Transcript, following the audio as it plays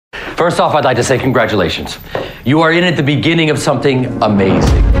First off, I'd like to say congratulations. You are in at the beginning of something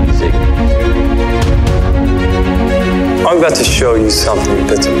amazing. I'm about to show you something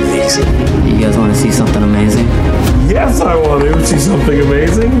that's amazing. You guys want to see something amazing? Yes, I want to see something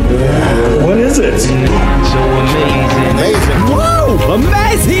amazing. What is it? So amazing. Whoa!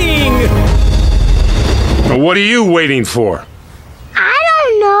 Amazing! What are you waiting for? I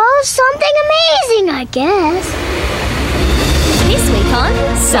don't know. Something amazing, I guess. This week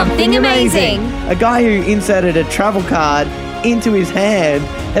on Something Amazing. A guy who inserted a travel card into his hand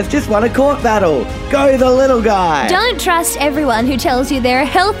has just won a court battle. Go the little guy. Don't trust everyone who tells you they're a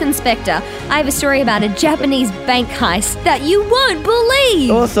health inspector. I have a story about a Japanese bank heist that you won't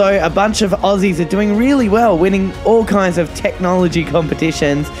believe. Also, a bunch of Aussies are doing really well, winning all kinds of technology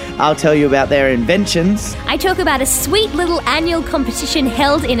competitions. I'll tell you about their inventions. I talk about a sweet little annual competition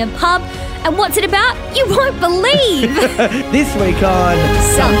held in a pub. And what's it about? You won't believe. This week on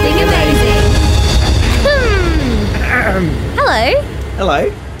Something Amazing. Hello.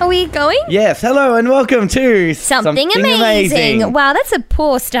 Hello. Are we going? Yes, hello and welcome to Something amazing. Wow, that's a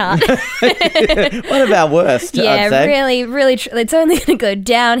poor start. One of our worst, I'd say. really, it's only going to go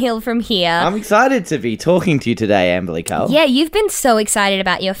downhill from here. I'm excited to be talking to you today, Amberly Cole. Yeah, you've been so excited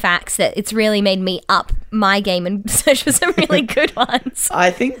about your facts that it's really made me up my game and search for some really good ones.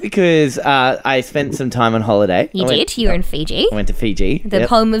 I think because I spent some time on holiday. You did? You were in Fiji. I went to Fiji. The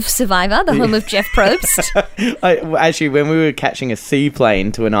home of Survivor, the home of Jeff Probst. Actually, when we were catching a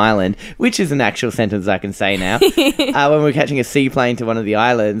seaplane to an island, which is an actual sentence I can say now, when we were catching a seaplane to one of the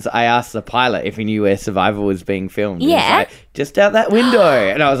islands, I asked the pilot if he knew where Survivor was being filmed. Yeah. He was like, just out that window.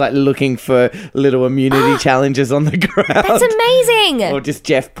 And I was like looking for little immunity challenges on the ground. That's amazing. Or just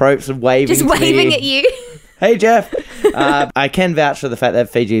Jeff Probst waving Just waving at you. Hey, Jeff. I can vouch for the fact that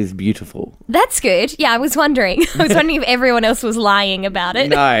Fiji is beautiful. That's good. Yeah, I was wondering. If everyone else was lying about it.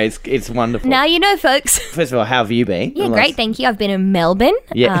 No, it's wonderful. Now you know, folks. First of all, how have you been? Yeah, great, thank you. I've been in Melbourne,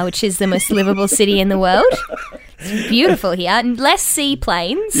 which is the most livable city in the world. It's beautiful here. And less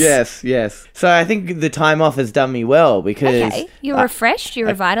seaplanes. Yes. So I think the time off has done me well because... Okay, you're refreshed, you're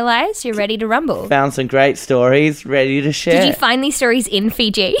revitalised, you're ready to rumble. Found some great stories ready to share. Did you find these stories in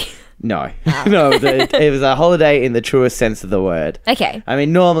Fiji? No. No, it was a holiday in the truest sense of the word. Okay. I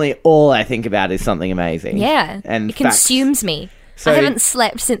mean, normally all I think about is something amazing. Yeah. And it consumes me. So, I haven't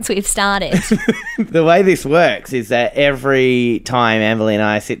slept since we've started. The way this works is that every time Amberly and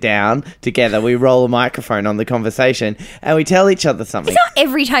I sit down together, we roll a microphone on the conversation and we tell each other something. It's not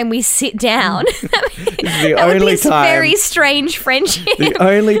every time we sit down. that would be a very strange friendship. The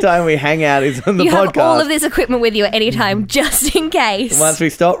only time we hang out is on the podcast. You have all of this equipment with you at any time, just in case. Once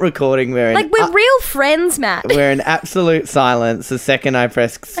we stop recording, we're real friends, Matt. We're in absolute silence the second I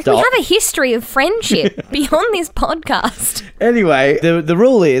press stop. We have a history of friendship beyond this podcast. Anyway, the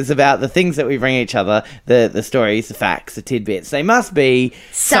rule is about the things that we bring each other, the stories, the facts, the tidbits. They must be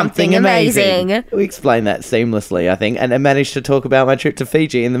something amazing. We explained that seamlessly, I think, and I managed to talk about my trip to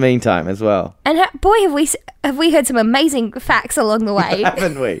Fiji in the meantime as well. And boy, have we heard some amazing facts along the way.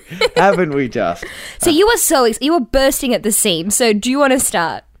 Haven't we? Haven't we just? So you were bursting at the seams. So do you want to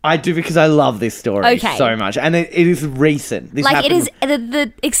start? I do, because I love this story so much. And it is recent. It is,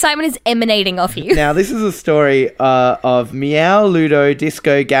 the excitement is emanating off you. Now, this is a story of Meow, Ludo,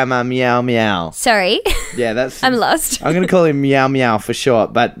 Disco, Gamma, Meow, Meow. Sorry. Yeah, that's... I'm lost. I'm going to call him Meow, Meow for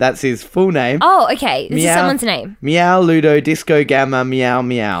short, but that's his full name. Oh, okay. This is someone's name. Meow, Ludo, Disco, Gamma, Meow,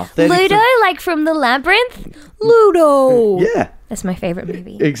 Meow. Ludo, like from the Labyrinth? Ludo. Yeah. That's my favourite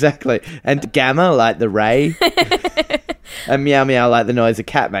movie. Exactly. And Gamma, like the ray. And Meow Meow, like the noise a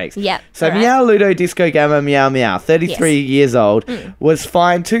cat makes. Yeah. So right. Meow, Ludo, Disco, Gamma, Meow Meow, 33 years old, was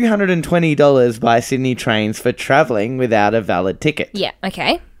fined $220 by Sydney Trains for travelling without a valid ticket. Yeah,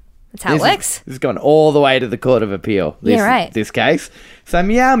 okay. That's how it works. This has gone all the way to the Court of Appeal, this case. So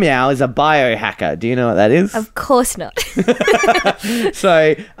Meow Meow is a biohacker. Do you know what that is? Of course not.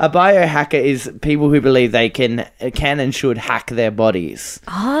 So a biohacker is people who believe they can and should hack their bodies.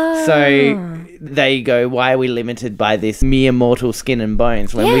 Oh. So they go, why are we limited by this mere mortal skin and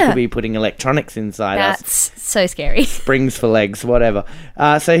bones when we could be putting electronics inside us? That's so scary. Springs for legs, whatever.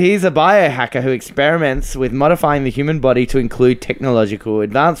 So he's a biohacker who experiments with modifying the human body to include technological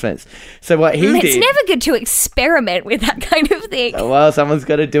advancements. So what he did... It's never good to experiment with that kind of thing. Well, someone's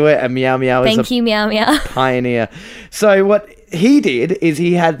got to do it, and Meow Meow is Meow Meow. pioneer. So what he did is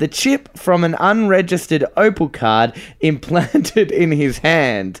he had the chip from an unregistered Opal card implanted in his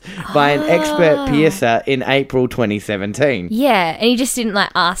hand by an expert piercer in April 2017. Yeah, and he just didn't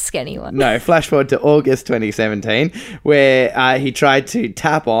ask anyone. No, flash forward to August 2017, where he tried to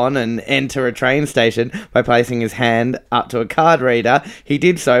tap on and enter a train station by placing his hand up to a card reader. He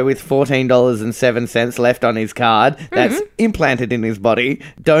did so with $14.07 left on his card. That's implanted in his body.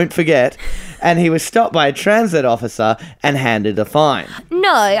 Don't forget. And he was stopped by a transit officer and handed a fine.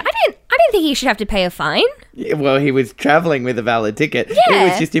 No, I don't think he should have to pay a fine. Yeah, well, he was travelling with a valid ticket. Yeah. It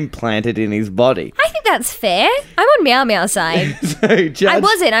was just implanted in his body. I think that's fair. I'm on Meow Meow's side. So, Judge... I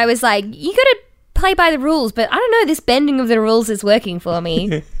wasn't. I was like, you got to play by the rules, but I don't know, this bending of the rules is working for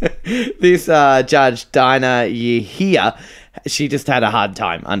me. This Judge Dinah Yehia, she just had a hard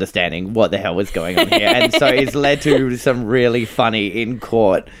time understanding what the hell was going on here. And so it's led to some really funny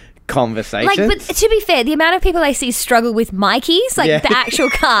in-court conversations. But to be fair, the amount of people I see struggle with Mikeys, the actual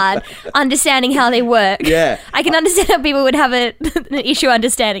card, understanding how they work. Yeah. I can understand how people would have an issue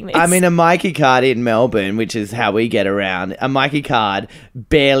understanding this. I mean, a Mikey card in Melbourne, which is how we get around, a Mikey card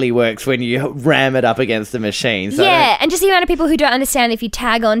barely works when you ram it up against the machine. So and just the amount of people who don't understand if you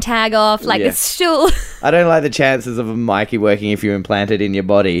tag on, tag off, it's still... I don't like the chances of a Mikey working if you implant it in your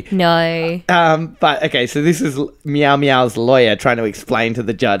body. No. But, okay, so this is Meow Meow's lawyer trying to explain to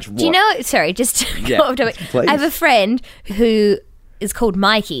the judge Do you know... Sorry, just to go off topic. please. I have a friend who is called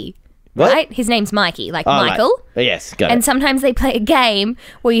Mikey. What? Right? His name's Mikey, Michael. Yes, go. And sometimes they play a game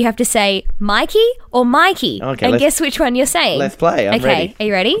where you have to say Mikey or Mikey. Okay, and guess which one you're saying. Let's play. I'm ready. Okay, are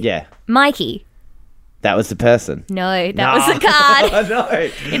you ready? Yeah. Mikey. That was the person. No, that was the card. I know.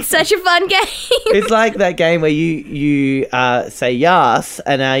 It's such a fun game. It's like that game where you say yas,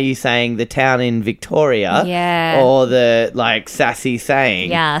 and are you saying the town in Victoria? Yeah. Or the, sassy saying?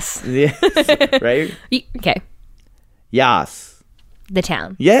 Yes. Yes. Right? Okay. Yas. The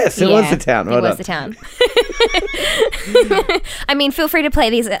town. Yes, it was the town. It was the town. I mean, feel free to play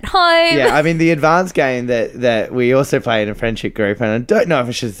these at home. Yeah, I mean, the advanced game that we also play in a friendship group, and I don't know if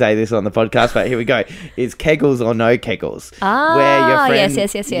I should say this on the podcast, but here we go, is Kegels or No Kegels. Where your friend,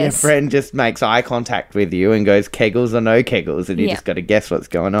 yes. Your friend just makes eye contact with you and goes, Kegels or No Kegels, and you just got to guess what's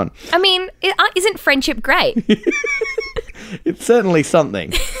going on. I mean, isn't friendship great? It's certainly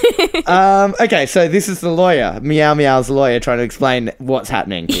something. Okay, so this is the lawyer, Meow Meow's lawyer, trying to explain what's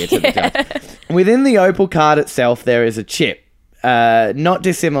happening here to the judge. Within the Opal card itself, there is a chip, not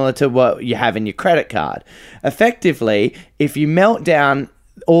dissimilar to what you have in your credit card. Effectively, if you melt down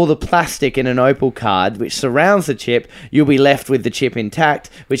all the plastic in an Opal card which surrounds the chip, you'll be left with the chip intact,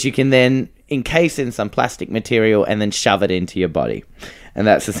 which you can then encase in some plastic material and then shove it into your body. And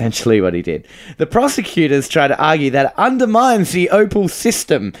that's essentially what he did. The prosecutors try to argue that it undermines the Opal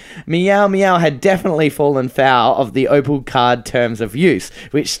system. Meow Meow had definitely fallen foul of the Opal card terms of use,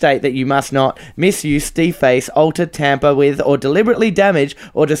 which state that you must not misuse, deface, alter, tamper with, or deliberately damage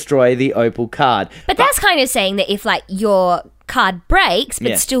or destroy the Opal card. But that's kind of saying that if, your card breaks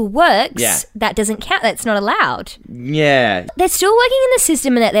but still works, that doesn't count. That's not allowed. Yeah. They're still working in the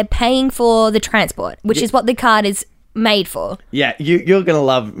system and that they're paying for the transport, which is what the card is made for. Yeah, you're going to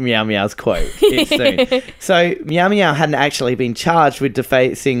love Meow Meow's quote soon. So Meow Meow hadn't actually been charged with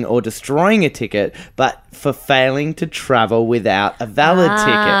defacing or destroying a ticket, but for failing to travel without a valid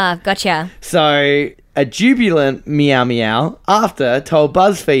ticket. Gotcha. So a jubilant Meow Meow after told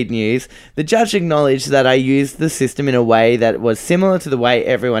BuzzFeed News, the judge acknowledged that I used the system in a way that was similar to the way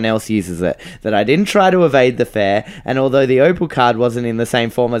everyone else uses it, that I didn't try to evade the fare, and although the Opal card wasn't in the same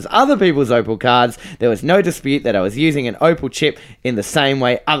form as other people's Opal cards, there was no dispute that I was using an Opal chip in the same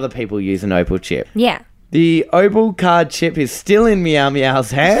way other people use an Opal chip. Yeah. The Opal card chip is still in Meow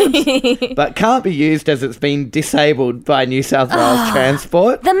Meow's hands, but can't be used as it's been disabled by New South Wales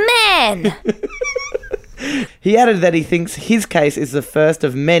Transport. The man! He added that he thinks his case is the first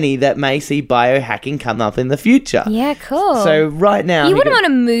of many that may see biohacking come up in the future. Yeah, cool. So right now... You wouldn't want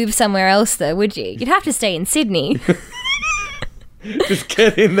to move somewhere else, though, would you? You'd have to stay in Sydney. Just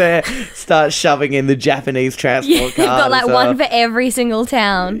get in there, start shoving in the Japanese transport card. You've got one for every single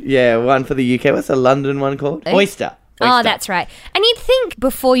town. Yeah, one for the UK. What's the London one called? Oyster. Oh, that's right. And you'd think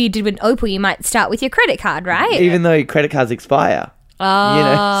before you did an Opal, you might start with your credit card, right? Even though credit cards expire.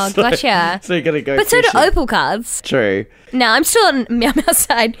 Oh, gotcha. So you got to go But fishing. so do Opal cards. True. No, I'm still on Meow Meow's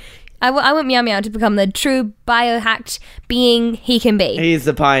side. I want Meow Meow to become the true biohacked being he can be. He's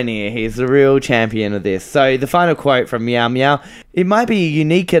the pioneer. He's the real champion of this. So the final quote from Meow Meow, it might be a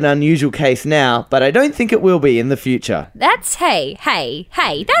unique and unusual case now, but I don't think it will be in the future. That's, hey,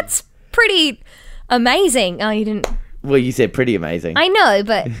 that's pretty amazing. Oh, you didn't... Well, you said pretty amazing. I know,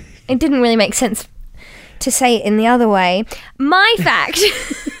 but it didn't really make sense to say it in the other way. My fact.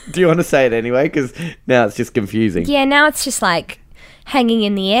 Do you want to say it anyway? Because now it's just confusing. Yeah, now it's just like hanging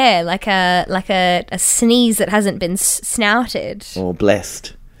in the air, like a sneeze that hasn't been snouted. Or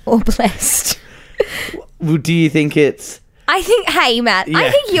blessed. Or blessed. Well, do you think it's... Hey, Matt,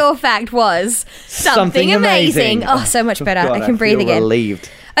 I think your fact was something amazing. Oh, so much better. God, I can breathe feel again. relieved.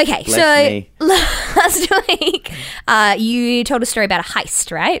 Okay, Bless me. last week you told a story about a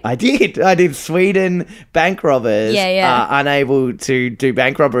heist, right? I did. Sweden bank robbers are unable to do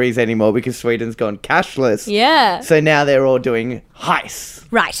bank robberies anymore because Sweden's gone cashless. Yeah. So now they're all doing heists.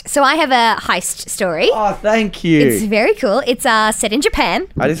 Right. So I have a heist story. Oh, thank you. It's very cool. It's set in Japan.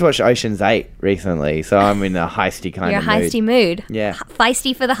 I just watched Ocean's 8 recently, so I'm in a heisty kind You're of a heisty mood. Yeah.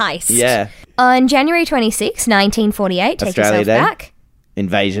 Feisty for the heist. Yeah. On January 26, 1948, take Australia yourself Day. back.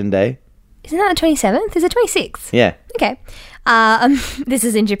 Invasion Day. Isn't that the 27th? Is it 26th? Yeah. Okay. This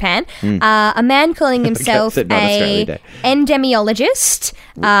is in Japan. A man calling himself so not Australia Day. endemiologist.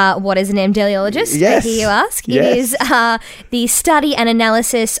 What is an endemiologist? Yes. I hear you ask. Yes. It is the study and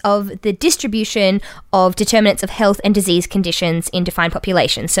analysis of the distribution of determinants of health and disease conditions in defined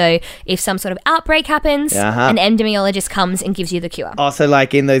populations. So if some sort of outbreak happens, an endemiologist comes and gives you the cure. Also,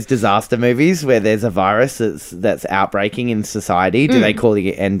 like in those disaster movies where there's a virus that's outbreaking in society, do they call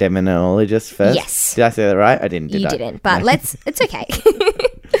the endemiologist first? Yes. Did I say that right? I didn't, did You I? didn't, but it's okay.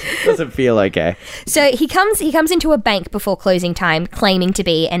 Doesn't feel okay. So he comes into a bank before closing time claiming to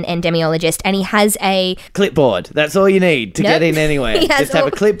be an endemiologist, and he has a Clipboard. That's all you need to get in anywhere. He has Just have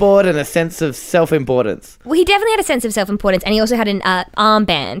a clipboard and a sense of self-importance. Well, he definitely had a sense of self-importance, and he also had an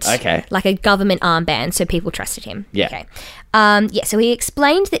armband. Okay. Like a government armband, so people trusted him. Yeah. Okay. So he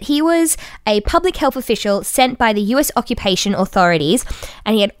explained that he was a public health official sent by the US occupation authorities,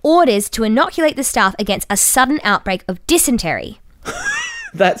 and he had orders to inoculate the staff against a sudden outbreak of dysentery.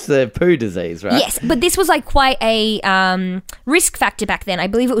 That's the poo disease, right? Yes, but this was like quite a risk factor back then. I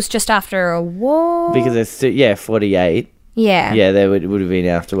believe it was just after a war. Because it's 48. Yeah. Yeah, there would have been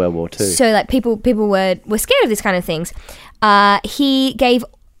after World War II. So like people were scared of this kind of things. He gave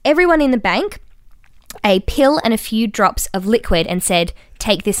everyone in the bank a pill and a few drops of liquid and said,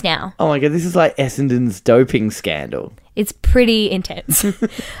 "Take this now." Oh my God, this is like Essendon's doping scandal. It's pretty intense. So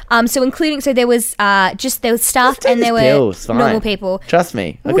there was staff Just take and there this were pill, it's fine. normal people. Trust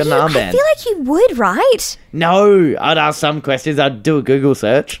me, I've Well, got an armband. I feel like you would, right? No, I'd ask some questions. I'd do a Google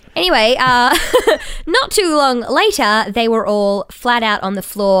search. Anyway, not too long later, they were all flat out on the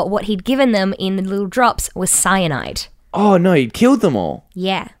floor. What he'd given them in the little drops was cyanide. Oh no, he'd killed them all.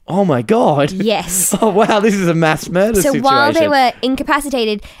 Yeah. Oh my God. Yes. Oh wow, this is a mass murder So situation. while they were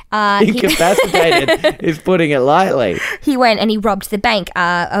incapacitated, incapacitated is putting it lightly. he went and he robbed the bank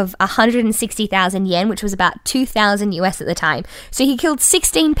of 160,000 yen, which was about 2,000 US at the time. So he killed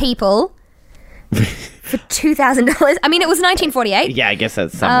 16 people for $2,000. I mean, it was 1948. Yeah, I guess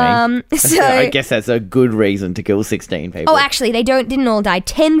that's something. So I guess that's a good reason to kill 16 people. Oh, actually, they didn't all die.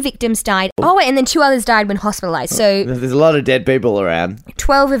 10 victims died. Oh, wait, and then 2 others died when hospitalized. So There's a lot of dead people around.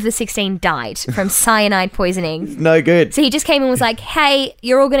 12 of the 16 died from cyanide poisoning. No good. So he just came and was like, "Hey,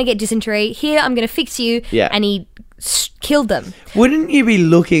 you're all going to get dysentery. Here, I'm going to fix you." Yeah. And he killed them. Wouldn't you be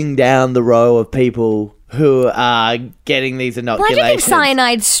looking down the row of people who are getting these Well, I inoculations? don't think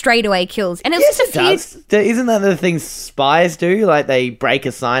cyanide straight away kills. And it was Yes, just it a few... does. Isn't that the thing spies do? Like they break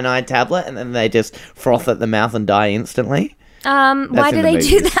a cyanide tablet and then they just froth at the mouth and die instantly? Why in do the they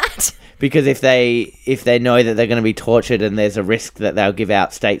do movies. that? Because if they know that they're going to be tortured and there's a risk that they'll give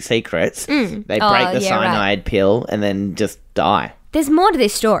out state secrets, they break the yeah, cyanide pill and then just die. There's more to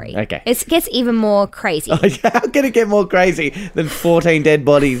this story. Okay. It gets even more crazy. How can it get more crazy than 14 dead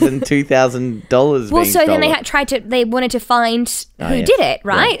bodies and $2,000 Well, being so then stolen? they wanted to find who yes. did it,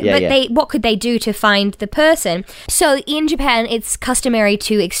 right? Yeah, But yeah. what could they do to find the person? So in Japan, it's customary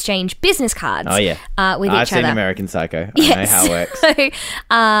to exchange business cards Oh, yeah. with I've each seen other. American Psycho. I know how it works. So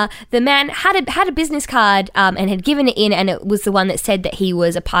the man had a business card and had given it in, and it was the one that said that he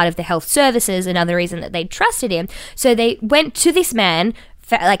was a part of the health services, another reason that they trusted him. So they went to this man,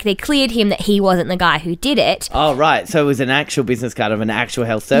 like they cleared him that he wasn't the guy who did it. Oh, right. So it was an actual business card of an actual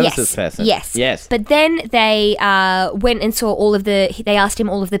health services person. Yes. But then they went and saw they asked him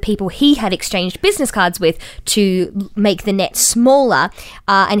all of the people he had exchanged business cards with to make the net smaller.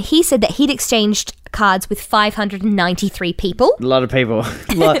 And he said that he'd exchanged cards with 593 people. A lot of people.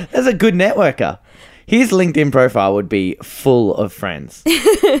 That's a good networker. His LinkedIn profile would be full of friends,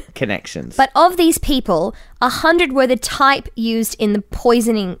 connections. But of these people, 100 were the type used in the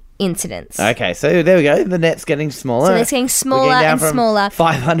poisoning incidents. Okay, so there we go. The net's getting smaller. So it's getting smaller We're getting down and from smaller.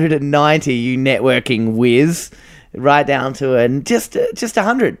 590, you networking whiz, right down to just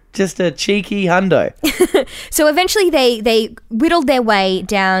 100, just a cheeky hundo. So eventually they whittled their way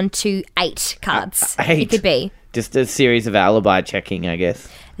down to 8 cards. 8? It could be. Just a series of alibi checking, I guess.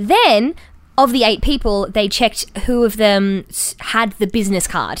 Then, of the 8 people, they checked who of them had the business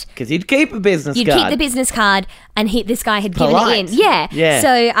card. Because you'd keep a business You'd card. keep the business card, and this guy had Polite. given it in. Yeah. Yeah.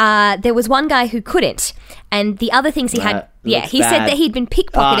 So there was one guy who couldn't, and the other things he had. Yeah, looks he said bad. that he'd been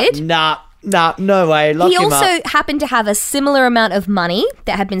pickpocketed. Nah, no way. Lock He him also up. happened to have a similar amount of money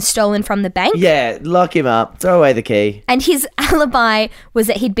that had been stolen from the bank. Yeah, lock him up. Throw away the key. And his alibi was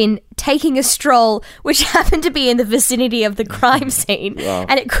that he'd been taking a stroll, which happened to be in the vicinity of the crime scene,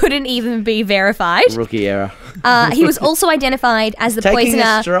 and it couldn't even be verified. Rookie error. He was also identified as the Taking a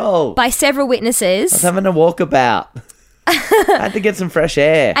poisoner stroll. by several witnesses. I was having a walkabout. I had to get some fresh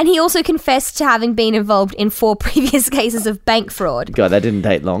air. And he also confessed to having been involved in 4 previous cases of bank fraud. God, that didn't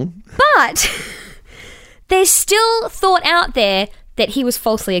take long. But there's still thought out there that he was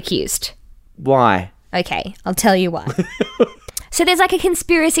falsely accused. Why? Okay, I'll tell you why. So there's like a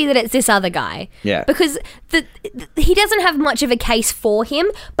conspiracy that it's this other guy. Yeah. Because he doesn't have much of a case for him,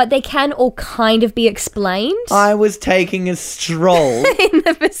 but they can all kind of be explained I was taking a stroll. in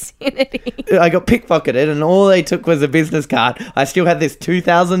the vicinity. I got pickpocketed and all they took was a business card. I still had this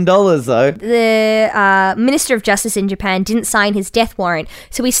 $2,000 though. The Minister of Justice in Japan didn't sign his death warrant,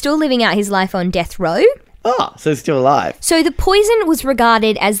 so he's still living out his life on death row. Oh, so still alive. So the poison was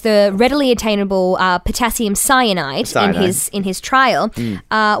regarded as the readily attainable potassium cyanide. in his trial.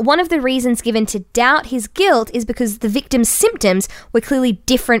 One of the reasons given to doubt his guilt is because the victim's symptoms were clearly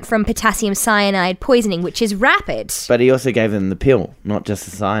different from potassium cyanide poisoning, which is rapid. But he also gave them the pill, not just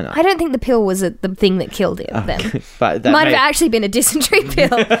the cyanide. I don't think the pill was the thing that killed them. But that Might have actually been a dysentery pill.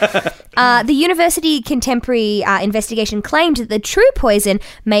 The university contemporary investigation claimed that the true poison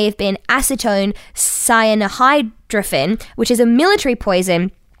may have been acetone cyanohydrophene, which is a military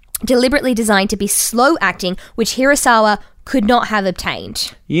poison deliberately designed to be slow acting, which Hirasawa could not have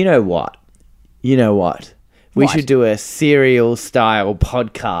obtained. You know what? We should do a serial style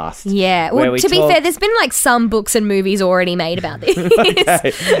podcast. Yeah. where Well, we to be talk- fair, there's been like some books and movies already made about this.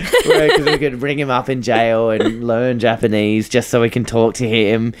 Because we could bring him up in jail and learn Japanese just so we can talk to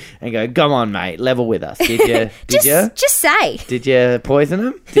him and go, come on, mate, level with us. Did you? Just say. Did you poison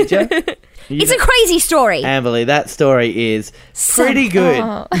him? Did you? It's a crazy story. Amberly, that story is pretty good.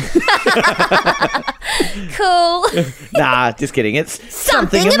 Oh. Cool. Nah, just kidding. It's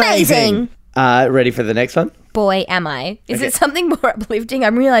Something amazing. Ready for the next one? Boy, am I. Is it something more uplifting?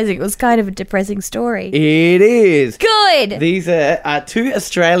 I'm realizing it was kind of a depressing story. It is. Good. These are 2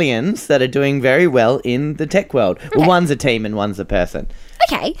 Australians that are doing very well in the tech world. Well, one's a team and one's a person.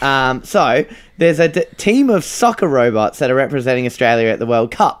 Okay. So there's a team of soccer robots that are representing Australia at the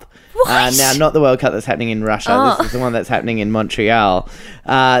World Cup. What? Now, not the World Cup that's happening in Russia. This is the one that's happening in Montreal.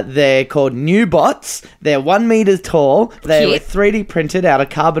 They're called new bots. They're 1 meter tall. They were Cute. 3D printed out of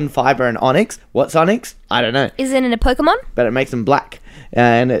carbon fiber and onyx. What's onyx? I don't know, Is it in a Pokemon? but it makes them black.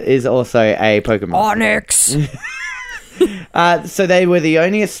 And it is also a Pokemon. Onyx. So they were the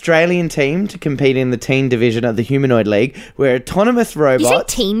only Australian team to compete in the teen division of the Humanoid League, where autonomous You say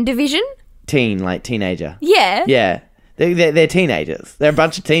robots... teen division? Teen, like teenager. Yeah. Yeah. They're teenagers. They're a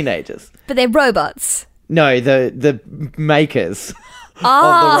bunch of teenagers. But they're robots. No, the makers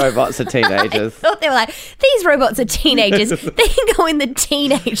of the robots are teenagers. I thought they were like, these robots are teenagers. They can go in the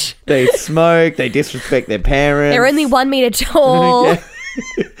teenage. They smoke. They disrespect their parents. They're only 1 meter tall.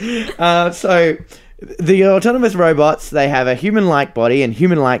 So the autonomous robots, they have a human-like body and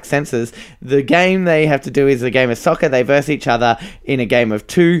human-like senses. The game they have to do is a game of soccer. They verse each other in a game of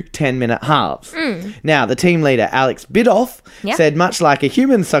 2 10-minute halves. Now, the team leader, Alex Bidoff, said, much like a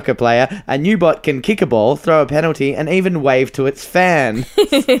human soccer player, a new bot can kick a ball, throw a penalty, and even wave to its fan.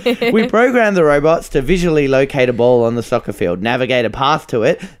 We programmed the robots to visually locate a ball on the soccer field, navigate a path to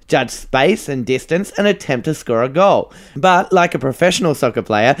it, judge space and distance, and attempt to score a goal. But, like a professional soccer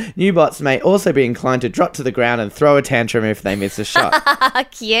player, new bots may also be inclined to drop to the ground and throw a tantrum if they miss a shot.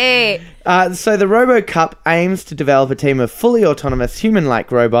 Cute. So the Robo Cup aims to develop a team of fully autonomous human-like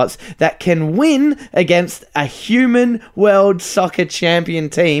robots that can win against a human world soccer champion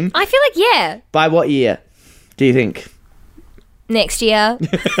team. I feel like, yeah. By what year do you think? Next year.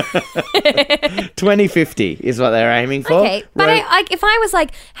 2050 is what they're aiming for. Okay. But if I was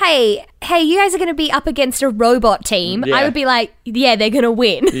like, hey, you guys are going to be up against a robot team, Yeah. I would be like, yeah, they're going to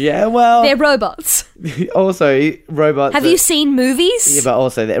win. Yeah, well, They're robots. also robots. Have you seen movies? Yeah, but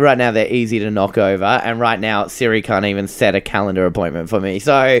also right now they're easy to knock over, and right now Siri can't even set a calendar appointment for me.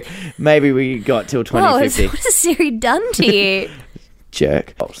 So maybe we got till Whoa, 2050. what has Siri done to you?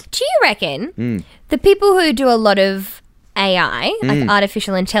 Jerk. Do you reckon the people who do a lot of AI, like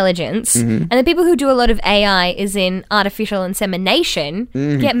artificial intelligence, and the people who do a lot of AI is in artificial insemination,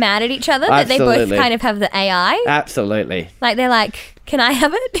 get mad at each other that they both Absolutely. kind of have the AI? Absolutely. Like, they're like, can I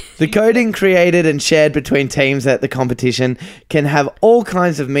have it? The coding created and shared between teams at the competition can have all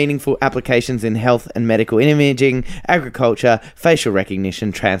kinds of meaningful applications in health and medical imaging, agriculture, facial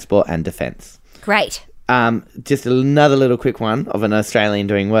recognition, transport, and defence. Great. Just another little quick one of an Australian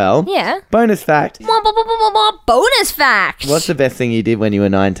doing well. Yeah. Bonus fact. Bonus fact. What's the best thing you did when you were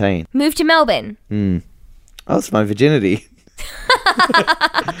 19? Move to Melbourne. Oh, it's my virginity.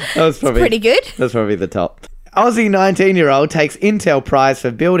 That was probably Pretty good. That's probably the top. Aussie 19-year-old takes Intel prize for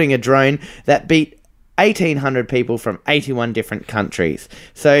building a drone that beat 1,800 people from 81 different countries.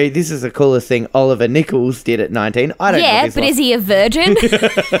 So this is the coolest thing Oliver Nichols did at 19. I don't know. Yeah, this but one. is he a virgin?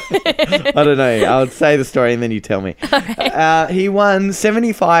 I don't know. I'll say the story and then you tell me. He won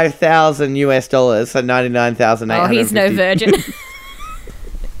 $75,000 for $99,850. Oh, he's no virgin.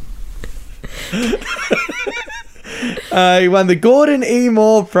 He won the Gordon E.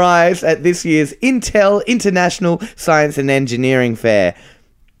 Moore Prize at this year's Intel International Science and Engineering Fair.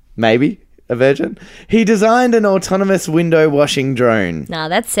 Maybe a virgin. He designed an autonomous window washing drone. Nah,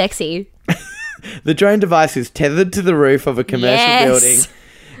 that's sexy. The drone device is tethered to the roof of a commercial building.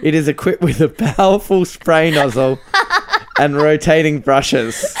 It is equipped with a powerful spray nozzle and rotating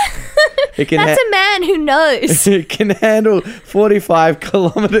brushes. It can That's a man who knows. It can handle 45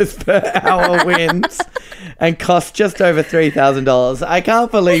 kilometers per hour winds and costs just over $3,000. I can't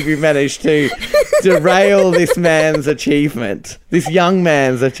believe you managed to derail this man's achievement, this young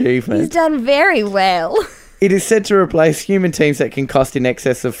man's achievement. He's done very well. It is said to replace human teams that can cost in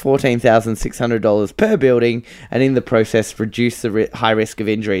excess of $14,600 per building and in the process reduce the high risk of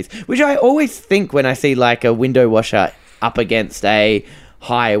injuries, which I always think when I see like a window washer up against a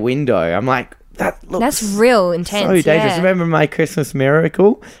high window. I'm like, that looks That's real intense. so dangerous. Yeah. Remember My Christmas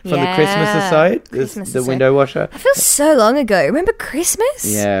Miracle from the Christmas episode? Christmas The episode. window washer? It feels so long ago. Remember Christmas?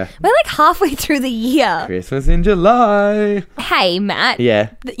 Yeah. We're like halfway through the year. Christmas in July. Hey, Matt.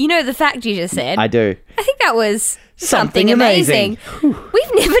 Yeah, You know the fact you just said? I do. I think that was Something something amazing. amazing.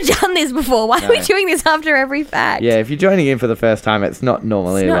 We've never done this before. Why are we doing this after every fact? Yeah, if you're joining in for the first time, it's not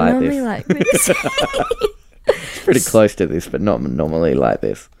normally It's not like normally this. like this. It's pretty close to this, but not normally like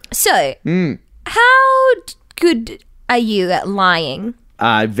this. So, how good are you at lying?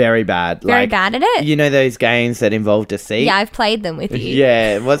 Very bad. Very bad at it? You know those games that involve deceit? Yeah, I've played them with you.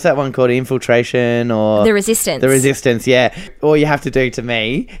 Yeah, what's that one called? Infiltration or... The Resistance. The Resistance, yeah. All you have to do to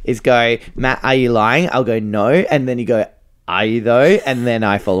me is go, Matt, are you lying? I'll go, no. And then you go, are you though? And then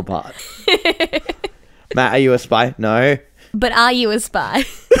I fall apart. Matt, are you a spy? No. But are you a spy?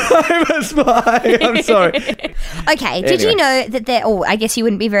 I'm a spy. I'm sorry. Okay, did you know that I guess you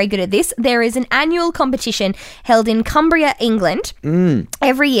wouldn't be very good at this. There is an annual competition held in Cumbria, England,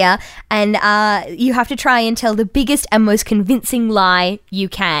 every year, and you have to try and tell the biggest and most convincing lie you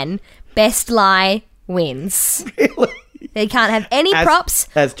can. Best lie wins. Really? They can't have any props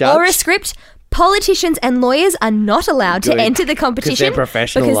as judged? or a script. Politicians and lawyers are not allowed to Good. enter the competition 'Cause they're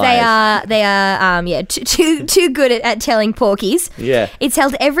professional because liars. they are too good at telling porkies. Yeah. It's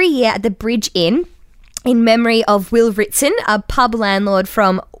held every year at the Bridge Inn in memory of Will Ritson, a pub landlord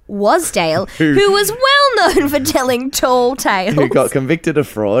from Wasdale, who was well known for telling tall tales. Who got convicted of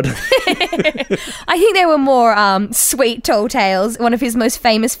fraud. I think there were more sweet tall tales. One of his most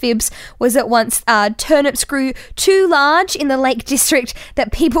famous fibs was that once turnips grew too large in the Lake District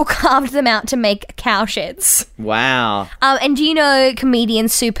that people carved them out to make cowsheds. Wow. And do you know comedian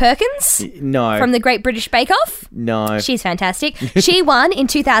Sue Perkins No. from the Great British Bake Off? No. She's fantastic. She won in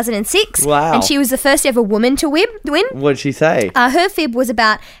 2006. Wow. And she was the first ever woman to win. What'd she say? Her fib was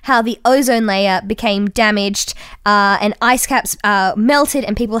about how the ozone layer became damaged and ice caps melted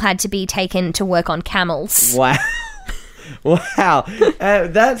and people had to be taken to work on camels. Wow. Wow.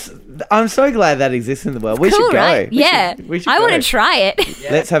 I'm so glad that exists in the world. We Cool, should go. right? Yeah. We should I go. want to try it.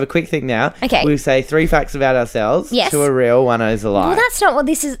 Let's have a quick thing now. Okay. We'll say 3 facts about ourselves. Yes. 2 are real, 1 is a lie. Well, that's not what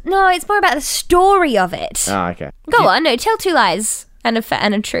this is. No, it's more about the story of it. Oh, okay. Go on. No, tell 2 lies and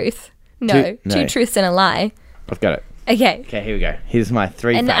a truth. No, No. 2 truths and a lie. I've got it. Okay. Okay, here we go. Here's my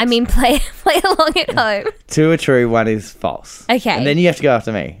 3 And facts. I mean, play along at home. 2 are true, 1 is false. Okay. And then you have to go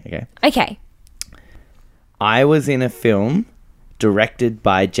after me. Okay. Okay. I was in a film directed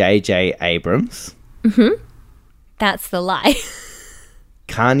by J.J. Abrams. That's the lie.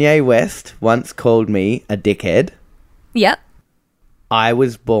 Kanye West once called me a dickhead. Yep. I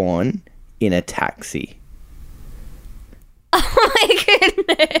was born in a taxi. Oh my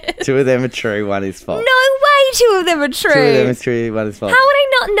goodness. 2 of them are true, 1 is false. No way, two of them are true? Two of them is true, one is false. How would I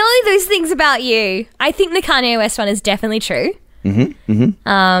not know those things about you? I think the Kanye West one is definitely true.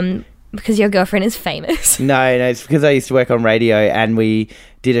 Because your girlfriend is famous. No, it's because I used to work on radio and we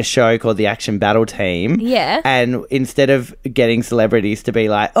did a show called The Action Battle Team. Yeah. And instead of getting celebrities to be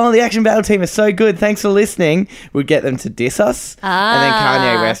like, oh, the Action Battle Team is so good, thanks for listening, we'd get them to diss us. And then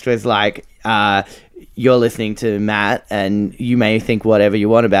Kanye West was like, you're listening to Matt and you may think whatever you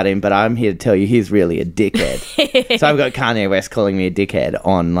want about him, but I'm here to tell you he's really a dickhead. So I've got Kanye West calling me a dickhead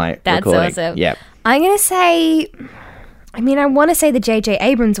on That's recording. Awesome. Yep. I'm going to say... I want to say the J.J.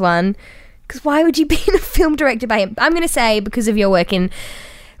 Abrams one, because why would you be in a film directed by him? I'm going to say, because of your work in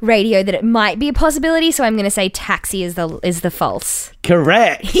radio, that it might be a possibility, so I'm going to say Taxi is the false.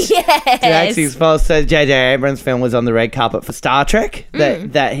 Correct. Yes. Taxi's false. So J.J. Abrams' film was on the red carpet for Star Trek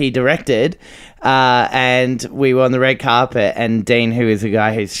that he directed, and we were on the red carpet, and Dean, who is a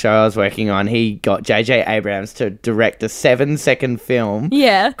guy whose show I was working on, he got J.J. Abrams to direct a 7-second film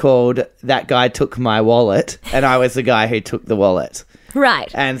called That Guy Took My Wallet, and I was the guy who took the wallet.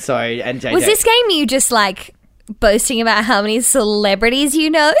 Right. And J.J. Was this game you just like boasting about how many celebrities you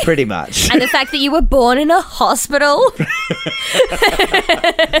know? Pretty much. And the fact that you were born in a hospital?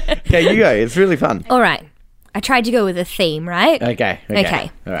 Okay, you go. It's really fun. All right. I tried to go with a theme, right? Okay. All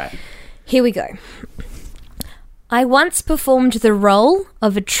right. Here we go. I once performed the role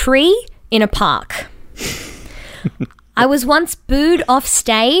of a tree in a park. I was once booed off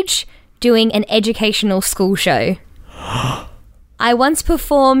stage doing an educational school show. I once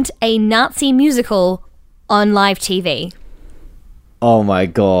performed a Nazi musical on live TV. Oh my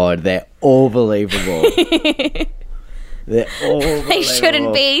God, they're all believable. They're all believable. They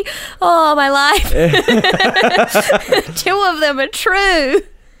shouldn't be. Oh, my life. Two of them are true.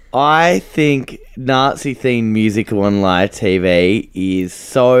 I think Nazi-themed musical on live TV is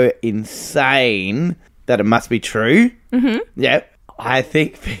so insane that it must be true. Mm-hmm. Yep. I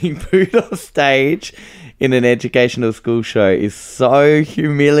think being booed off stage in an educational school show is so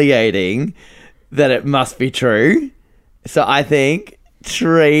humiliating that it must be true. So I think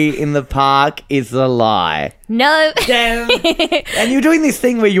tree in the park is a lie. No. Damn. And you were doing this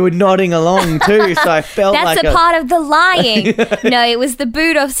thing where you were nodding along too, so I felt That's like a part of the lying. No, it was the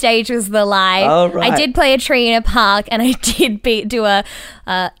boot off stage was the lie. Oh, right. I did play a tree in a park and I did do a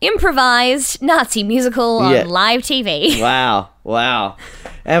improvised Nazi musical on live TV. Wow.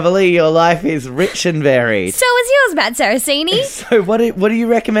 Emily, your life is rich and varied. So is yours, Matt Saraceni. So what do you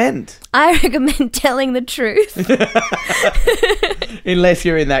recommend? I recommend telling the truth. Unless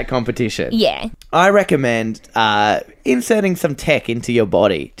you're in that competition. Yeah. I recommend inserting some tech into your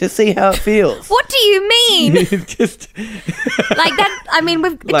body. Just see how it feels. What do you mean? Just like that, I mean,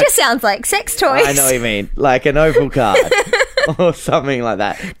 it just sounds like sex toys. I know what you mean. Like an Opal card. Or something like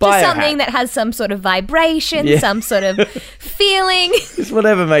that. Just something that has some sort of vibration, some sort of feeling. Just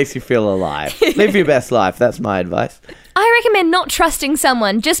whatever makes you feel alive. Live your best life. That's my advice. I recommend not trusting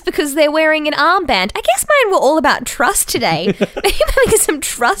someone just because they're wearing an armband. I guess mine were all about trust today. Maybe I'm having some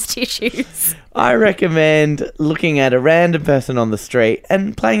trust issues. I recommend looking at a random person on the street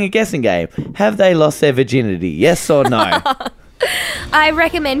and playing a guessing game. Have they lost their virginity? Yes or no? I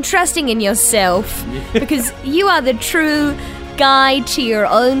recommend trusting in yourself because you are the true guide to your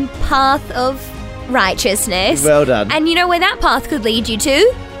own path of righteousness. Well done. And you know where that path could lead you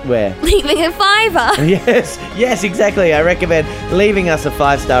to? Where? Leaving a $5. Yes, exactly. I recommend leaving us a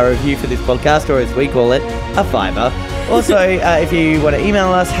 5-star review for this podcast, or as we call it, a $5. Also, if you want to email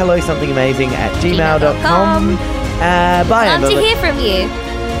us, hellosomethingamazing@gmail.com. Bye, Love Emily. to hear from you.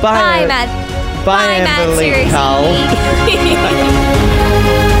 Bye, Matt. Bye, Matt. Emily Seriously. Cull.